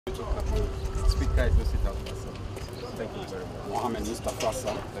also Kabiru, Speaker Edo State House of Assembly. Thank you very much. Mohammed Mustafa,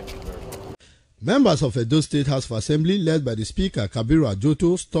 sir. Thank you very much. Members of Edo State House of Assembly, led by the Speaker Kabiru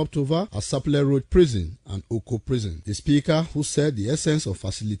Ajoto, stopped over at Sapele Road Prison and Oko Prison. The Speaker, who said the essence of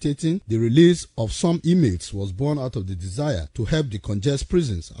facilitating the release of some inmates was born out of the desire to help decongest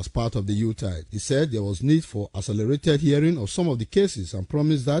prisons as part of the Yuletide. He said there was need for accelerated hearing of some of the cases and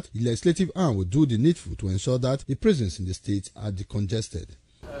promised that the legislative arm would do the needful to ensure that the prisons in the state are decongested.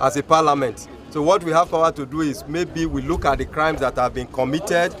 As a parliament, so what we have power to do is maybe we look at the crimes that have been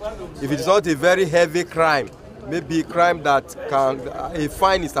committed. If it's not a very heavy crime, maybe a crime that a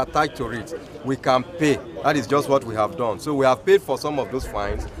fine is attached to it, we can pay. That is just what we have done. So we have paid for some of those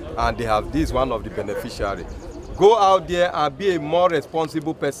fines, and this is one of the beneficiaries. Go out there and be a more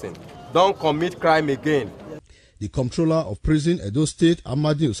responsible person. Don't commit crime again. The Comptroller of Prison, Edo State,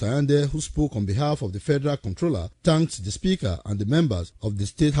 Amadi Osayande, who spoke on behalf of the Federal Comptroller, thanked the Speaker and the members of the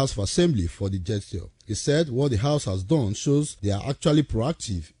State House of Assembly for the gesture. He said what the House has done shows they are actually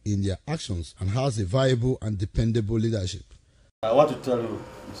proactive in their actions and has a viable and dependable leadership. I want to tell you,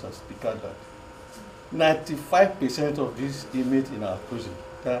 Mr. Speaker, that 95% of these inmates in our prison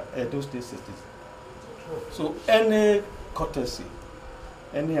are Edo State citizens. So any courtesy,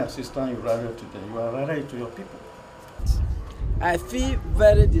 any assistance you render to them, you are rendering to your people. I feel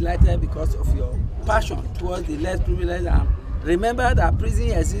very delighted because of your passion towards the less privileged, and remember that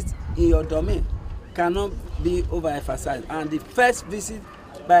prison exists in your domain cannot be overemphasized, and the first visit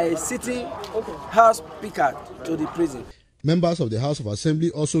by a sitting House Speaker to the prison. Members of the House of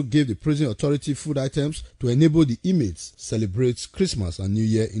Assembly also gave the prison authority food items to enable the inmates celebrate Christmas and New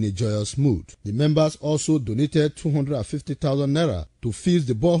Year in a joyous mood. The members also donated 250,000 naira to fix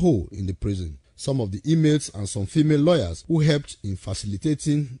the borehole in the prison. Some of the inmates and some female lawyers who helped in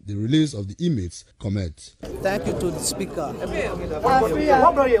facilitating the release of the inmates comment. Thank you to the Speaker.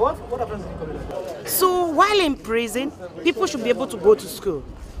 So while in prison, people should be able to go to school.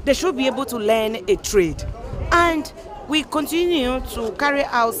 They should be able to learn a trade. And we continue to carry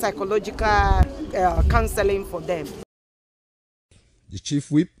out psychological counseling for them. The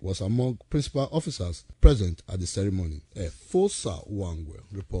Chief Whip was among principal officers present at the ceremony. Fosa Wangwe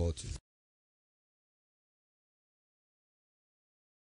reporting.